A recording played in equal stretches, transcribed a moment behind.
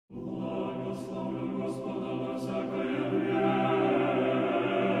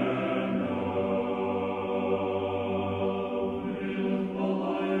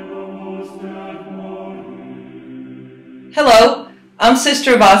Hello, I'm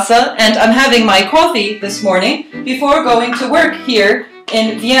Sister Vassa, and I'm having my coffee this morning before going to work here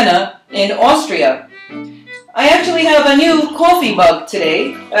in Vienna, in Austria. I actually have a new coffee mug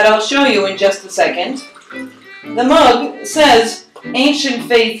today that I'll show you in just a second. The mug says Ancient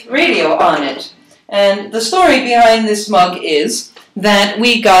Faith Radio on it, and the story behind this mug is that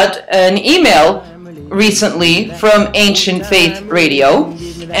we got an email recently from Ancient Faith Radio,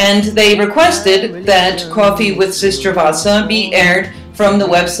 and they requested that Coffee with Sister Vassa be aired from the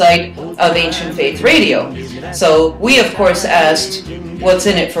website of Ancient Faith Radio. So we of course asked, what's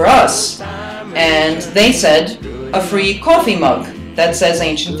in it for us? And they said, a free coffee mug that says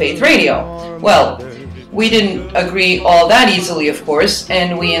Ancient Faith Radio. Well, we didn't agree all that easily, of course,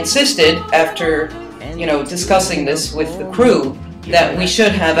 and we insisted, after discussing this with the crew, that we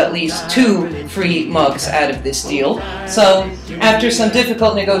should have at least 2 free mugs out of this deal. So, after some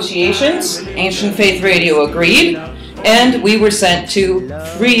difficult negotiations, Ancient Faith Radio agreed, and we were sent 2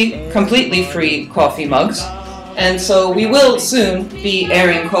 completely free coffee mugs. And so we will soon be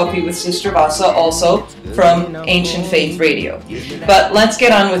airing Coffee with Sister Vassa also from Ancient Faith Radio. But let's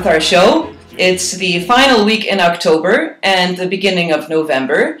get on with our show. It's the final week in October and the beginning of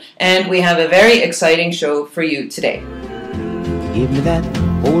November, and we have a very exciting show for you today. Give me that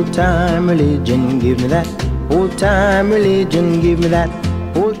old-time religion, give me that old-time religion, give me that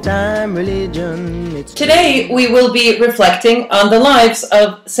old-time religion. Today we will be reflecting on the lives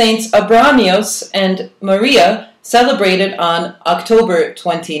of Saints Abramius and Maria, celebrated on October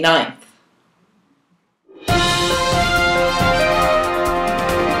 29th.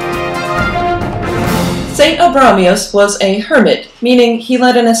 Saint Abramius was a hermit, meaning he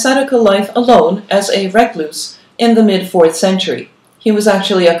led an ascetical life alone as a recluse in the mid-4th century. He was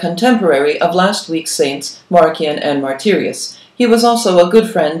actually a contemporary of last week's saints Marcian and Martyrius. He was also a good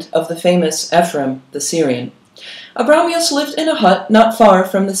friend of the famous Ephraim the Syrian. Abramius lived in a hut not far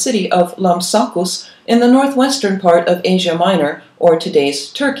from the city of Lampsacus in the northwestern part of Asia Minor, or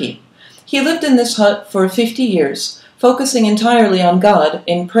today's Turkey. He lived in this hut for 50 years, focusing entirely on God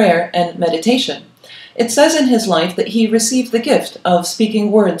in prayer and meditation. It says in his life that he received the gift of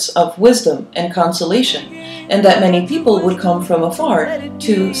speaking words of wisdom and consolation, and that many people would come from afar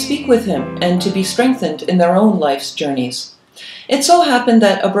to speak with him and to be strengthened in their own life's journeys. It so happened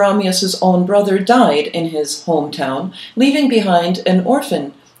that Abramius' own brother died in his hometown, leaving behind an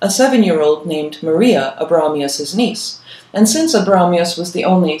orphan, a 7-year-old named Maria, Abramius' niece. And since Abramius was the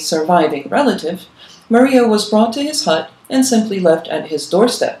only surviving relative, Maria was brought to his hut and simply left at his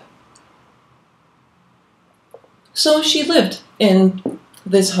doorstep. So she lived in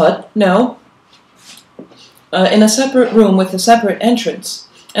this hut now, in a separate room with a separate entrance,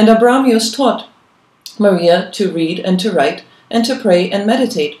 and Abramius taught Maria to read and to write and to pray and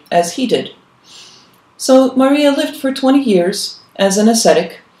meditate as he did. So Maria lived for 20 years as an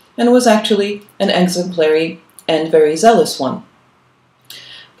ascetic and was actually an exemplary and very zealous one.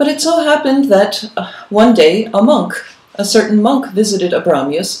 But it so happened that one day a certain monk visited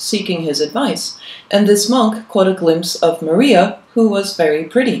Abramius seeking his advice, and this monk caught a glimpse of Maria, who was very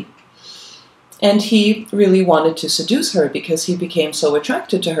pretty. And he really wanted to seduce her because he became so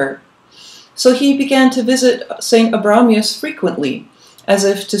attracted to her. So he began to visit Saint Abramius frequently, as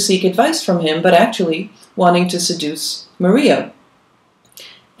if to seek advice from him, but actually wanting to seduce Maria.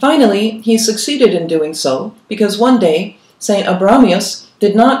 Finally, he succeeded in doing so, because one day Saint Abramius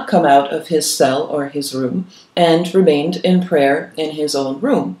did not come out of his cell or his room, and remained in prayer in his own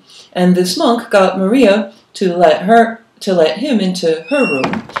room. And this monk got Maria to let him into her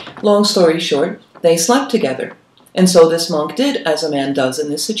room. Long story short, they slept together. And so this monk did as a man does in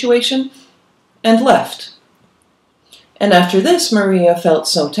this situation, and left. And after this, Maria felt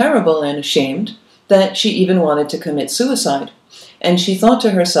so terrible and ashamed that she even wanted to commit suicide. And she thought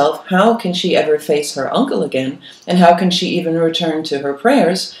to herself, how can she ever face her uncle again? And how can she even return to her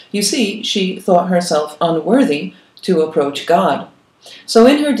prayers? You see, she thought herself unworthy to approach God. So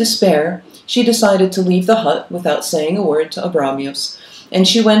in her despair, she decided to leave the hut without saying a word to Abramius. And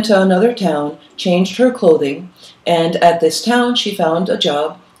she went to another town, changed her clothing, and at this town she found a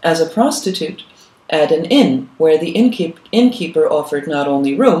job as a prostitute at an inn, where the innkeeper offered not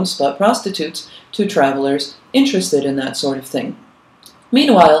only rooms, but prostitutes to travelers interested in that sort of thing.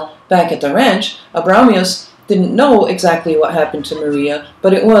 Meanwhile, back at the ranch, Abramius didn't know exactly what happened to Maria,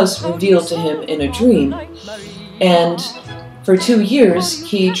 but it was revealed to him in a dream. And For 2 years,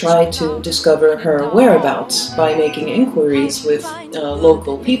 he tried to discover her whereabouts by making inquiries with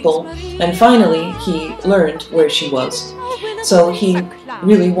local people, and finally he learned where she was. So he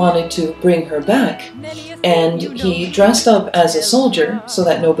really wanted to bring her back, and he dressed up as a soldier so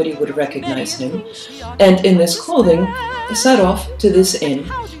that nobody would recognize him, and in this clothing set off to this inn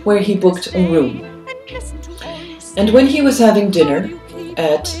where he booked a room. And when he was having dinner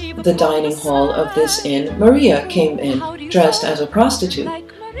at the dining hall of this inn, Maria came in dressed as a prostitute.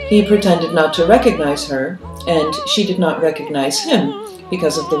 He pretended not to recognize her, and she did not recognize him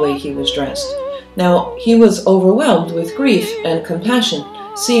because of the way he was dressed. Now, he was overwhelmed with grief and compassion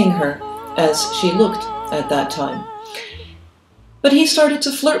seeing her as she looked at that time. But he started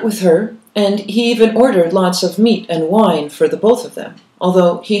to flirt with her, and he even ordered lots of meat and wine for the both of them,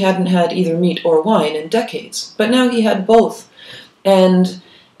 although he hadn't had either meat or wine in decades. But now he had both. And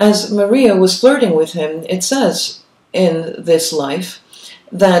as Maria was flirting with him, it says in this life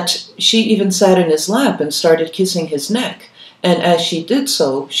that she even sat in his lap and started kissing his neck. And as she did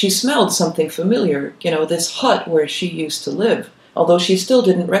so, she smelled something familiar, you know, this hut where she used to live, although she still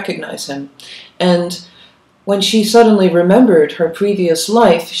didn't recognize him. And when she suddenly remembered her previous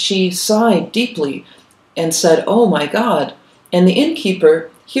life, she sighed deeply and said, "Oh my God." And the innkeeper,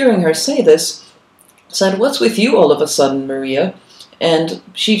 hearing her say this, said, "What's with you all of a sudden, Maria?" And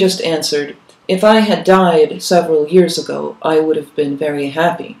she just answered, "If I had died several years ago, I would have been very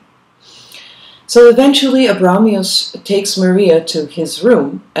happy." So eventually Abramius takes Maria to his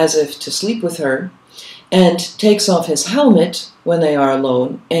room, as if to sleep with her, and takes off his helmet when they are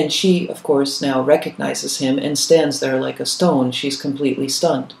alone, and she, of course, now recognizes him and stands there like a stone. She's completely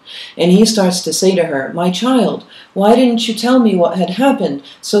stunned. And he starts to say to her, "My child, why didn't you tell me what had happened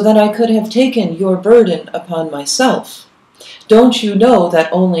so that I could have taken your burden upon myself? Don't you know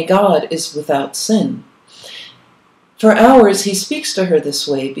that only God is without sin?" For hours he speaks to her this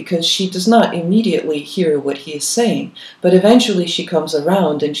way because she does not immediately hear what he is saying, but eventually she comes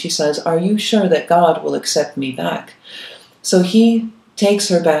around and she says, "Are you sure that God will accept me back?" So he takes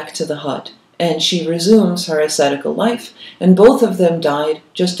her back to the hut, and she resumes her ascetical life, and both of them died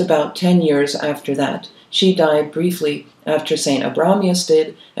just about 10 years after that. She died briefly after St. Abramius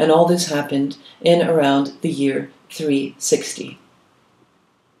did, and all this happened in around the year 360.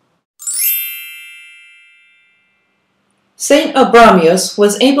 St. Abramius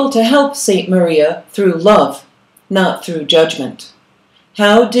was able to help St. Maria through love, not through judgment.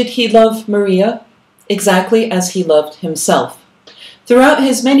 How did he love Maria? Exactly as he loved himself. Throughout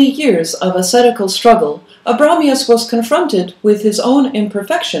his many years of ascetical struggle, Abramius was confronted with his own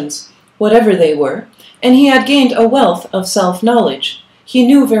imperfections, whatever they were, and he had gained a wealth of self-knowledge. He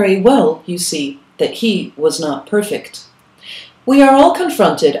knew very well, you see, that he was not perfect. We are all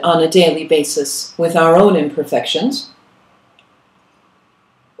confronted on a daily basis with our own imperfections.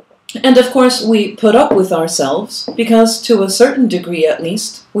 And of course we put up with ourselves because, to a certain degree at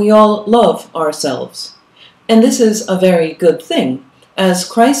least, we all love ourselves. And this is a very good thing. As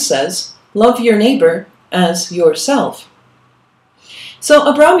Christ says, love your neighbor as yourself. So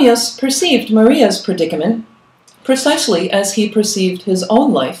Abramius perceived Maria's predicament precisely as he perceived his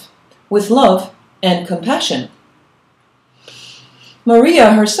own life, with love and compassion.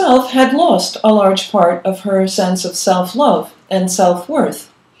 Maria herself had lost a large part of her sense of self-love and self-worth.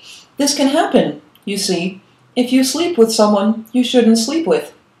 This can happen, you see, if you sleep with someone you shouldn't sleep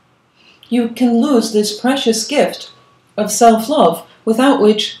with. You can lose this precious gift of self-love, without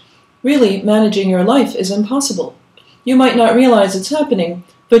which really managing your life is impossible. You might not realize it's happening,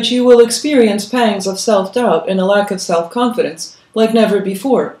 but you will experience pangs of self-doubt and a lack of self-confidence like never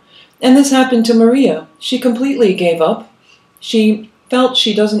before. And this happened to Maria. She completely gave up. She felt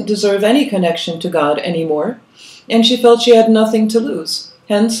she doesn't deserve any connection to God anymore, and she felt she had nothing to lose.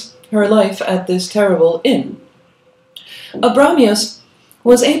 Hence, her life at this terrible inn. Abramius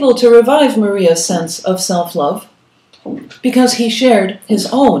was able to revive Maria's sense of self-love because he shared his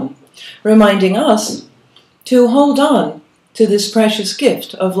own, reminding us to hold on to this precious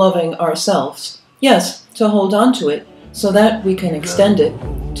gift of loving ourselves. Yes, to hold on to it so that we can extend it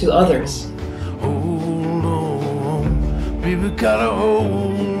to others. Hold on, baby, gotta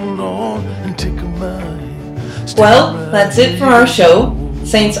hold on and take a mind. Well, that's it for our show.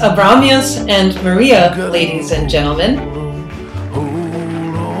 Saints Abramius and Maria, ladies and gentlemen.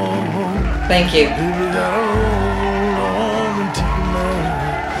 Thank you.